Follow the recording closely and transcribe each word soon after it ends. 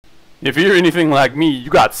If you're anything like me, you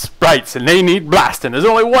got sprites and they need blasting. There's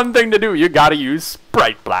only one thing to do. You gotta use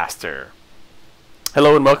Sprite Blaster.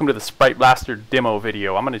 Hello and welcome to the Sprite Blaster demo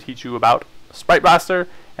video. I'm going to teach you about Sprite Blaster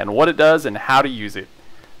and what it does and how to use it.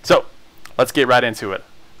 So, let's get right into it.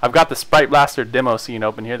 I've got the Sprite Blaster demo scene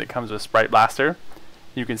open here that comes with Sprite Blaster.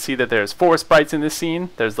 You can see that there's 4 sprites in this scene.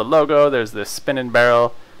 There's the logo, there's this spinning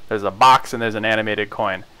barrel, there's a box, and there's an animated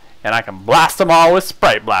coin. And I can blast them all with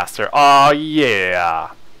Sprite Blaster. Oh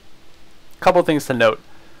yeah! Couple things to note.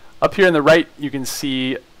 Up here on the right, you can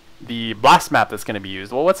see the blast map that's going to be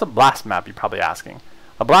used. Well, what's a blast map, you're probably asking?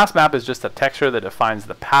 A blast map is just a texture that defines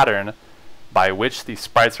the pattern by which these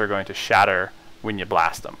sprites are going to shatter when you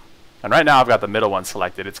blast them. And right now I've got the middle one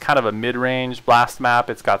selected. It's kind of a mid-range blast map.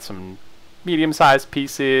 It's got some medium-sized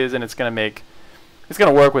pieces, and it's going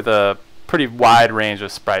to work with a pretty wide range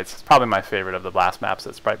of sprites. It's probably my favorite of the blast maps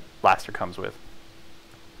that Sprite Blaster comes with.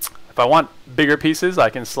 If I want bigger pieces, I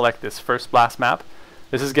can select this first blast map.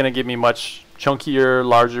 This is going to give me much chunkier,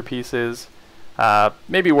 larger pieces.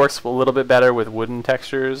 Maybe works a little bit better with wooden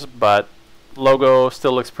textures, but logo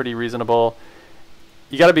still looks pretty reasonable.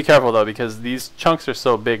 You got to be careful though, because these chunks are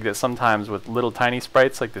so big that sometimes with little tiny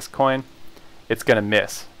sprites like this coin, it's going to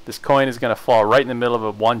miss. This coin is going to fall right in the middle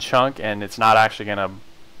of one chunk, and it's not actually going to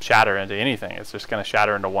shatter into anything. It's just going to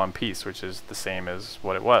shatter into one piece, which is the same as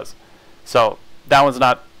what it was. So that one's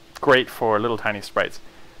not great for little tiny sprites.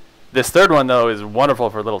 This third one though is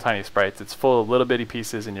wonderful for little tiny sprites. It's full of little bitty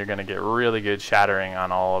pieces, and you're going to get really good shattering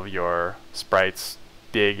on all of your sprites,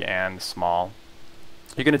 big and small.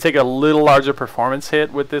 You're going to take a little larger performance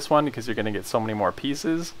hit with this one because you're going to get so many more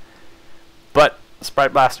pieces. But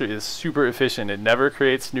Sprite Blaster is super efficient. It never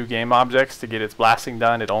creates new game objects to get its blasting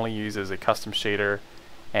done. It only uses a custom shader,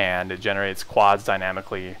 and it generates quads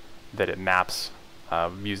dynamically that it maps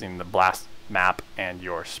using the blast map and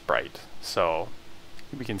your sprite. So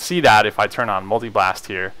we can see that if I turn on multi-blast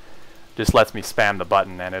here, just lets me spam the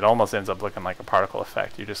button, and it almost ends up looking like a particle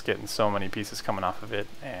effect. You're just getting so many pieces coming off of it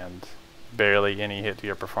and barely any hit to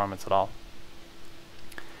your performance at all.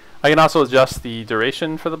 I can also adjust the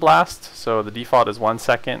duration for the blast. So the default is 1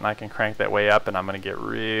 second, and I can crank that way up, and I'm going to get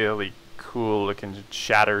really cool looking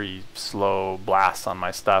shattery slow blasts on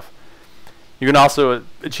my stuff. You can also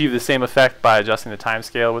achieve the same effect by adjusting the time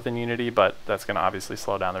scale within Unity, but that's going to obviously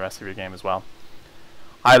slow down the rest of your game as well.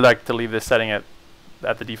 I like to leave this setting at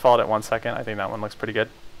the default at 1 second. I think that one looks pretty good.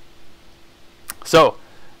 So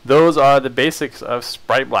those are the basics of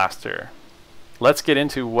Sprite Blaster. Let's get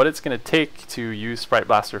into what it's going to take to use Sprite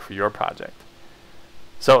Blaster for your project.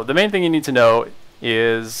 So the main thing you need to know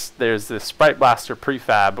is there's this Sprite Blaster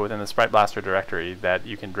prefab within the Sprite Blaster directory that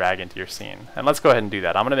you can drag into your scene. And let's go ahead and do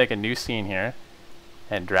that. I'm going to make a new scene here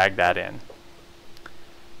and drag that in.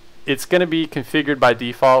 It's going to be configured by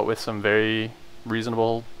default with some very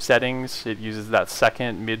reasonable settings. It uses that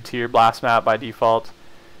second mid-tier blast map by default.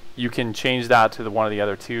 You can change that to one of the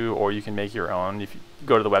other two, or you can make your own. If you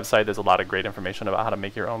go to the website, there's a lot of great information about how to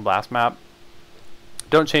make your own blast map.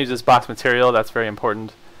 Don't change this box material. That's very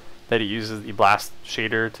important, that it uses the blast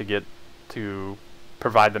shader to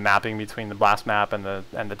provide the mapping between the blast map and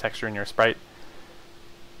the texture in your sprite.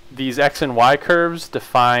 These X and Y curves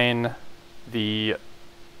define the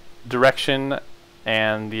direction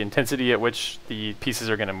and the intensity at which the pieces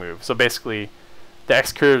are going to move. So basically, the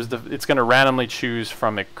X curves, it's going to randomly choose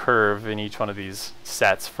from a curve in each one of these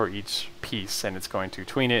sets for each piece, and it's going to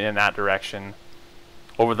tween it in that direction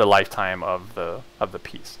over the lifetime of the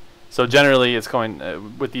piece. So generally, it's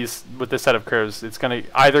going with this set of curves, it's going to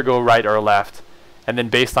either go right or left, and then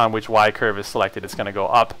based on which Y curve is selected, it's going to go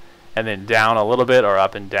up and then down a little bit, or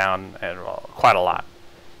up and down and quite a lot.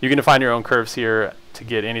 You can define your own curves here to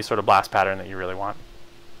get any sort of blast pattern that you really want.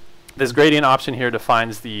 This gradient option here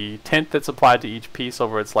defines the tint that's applied to each piece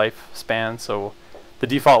over its lifespan. So the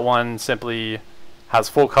default one simply has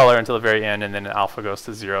full color until the very end, and then alpha goes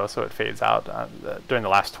to 0, so it fades out during the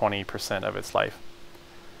last 20% of its life.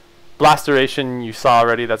 Blast duration, you saw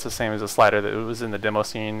already, that's the same as the slider that was in the demo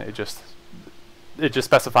scene. It just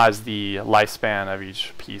specifies the lifespan of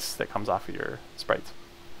each piece that comes off of your sprites.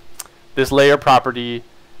 This layer property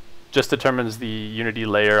just determines the Unity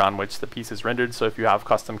layer on which the piece is rendered. So if you have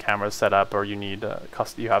custom cameras set up, or you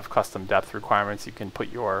have custom depth requirements, you can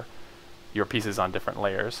put your pieces on different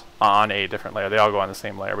layers, on a different layer. They all go on the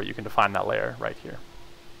same layer, but you can define that layer right here.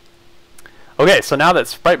 Okay, so now that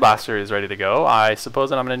Sprite Blaster is ready to go, I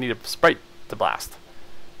suppose that I'm going to need a sprite to blast.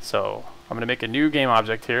 So I'm going to make a new game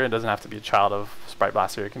object here. It doesn't have to be a child of Sprite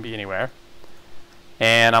Blaster. It can be anywhere.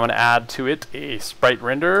 And I'm going to add to it a sprite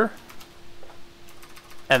renderer.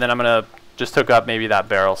 And then I'm going to just hook up maybe that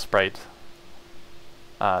barrel sprite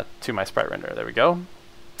to my sprite renderer. There we go.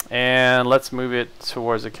 And let's move it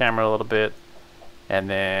towards the camera a little bit. And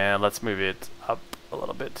then let's move it up a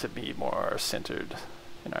little bit to be more centered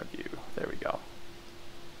in our view. There we go.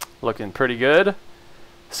 Looking pretty good.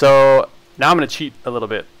 So now I'm going to cheat a little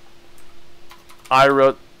bit. I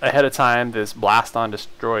wrote ahead of time this blast on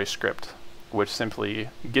destroy script, which simply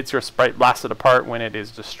gets your sprite blasted apart when it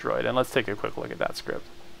is destroyed. And let's take a quick look at that script.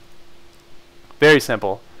 Very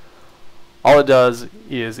simple. All it does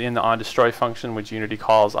is in the onDestroy function, which Unity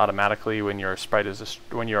calls automatically when your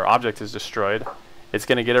object is destroyed, it's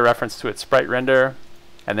going to get a reference to its sprite render,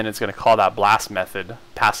 and then it's going to call that blast method,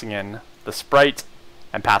 passing in the sprite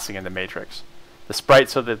and passing in the matrix. The sprite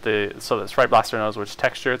so that Sprite Blaster knows which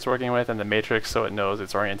texture it's working with, and the matrix so it knows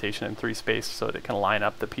its orientation in 3 space so that it can line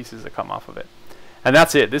up the pieces that come off of it. And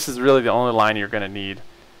that's it. This is really the only line you're going to need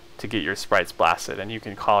to get your sprites blasted, and you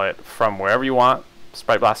can call it from wherever you want.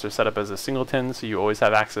 Sprite Blaster is set up as a singleton, so you always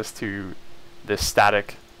have access to this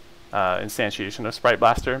static instantiation of Sprite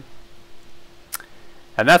Blaster.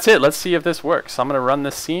 And that's it. Let's see if this works. So I'm going to run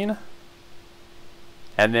this scene,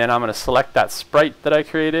 and then I'm going to select that sprite that I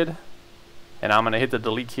created, and I'm going to hit the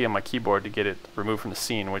delete key on my keyboard to get it removed from the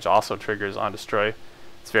scene, which also triggers onDestroy.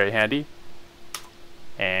 It's very handy.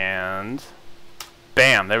 And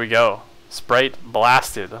bam, there we go. Sprite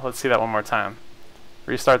blasted. Let's see that one more time.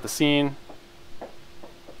 Restart the scene.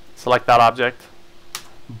 Select that object.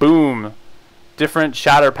 Boom. Different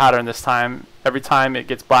shatter pattern this time. Every time it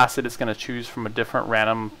gets blasted, it's going to choose from a different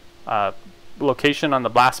random location on the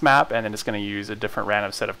blast map, and then it's going to use a different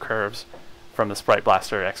random set of curves from the Sprite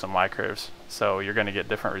Blaster X and Y curves. So you're going to get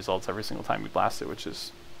different results every single time you blast it, which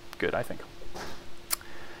is good, I think.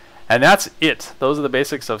 And that's it. Those are the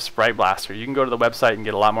basics of Sprite Blaster. You can go to the website and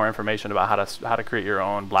get a lot more information about how to create your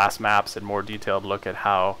own blast maps and more detailed look at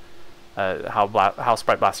how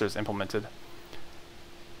Sprite Blaster is implemented.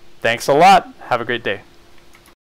 Thanks a lot. Have a great day.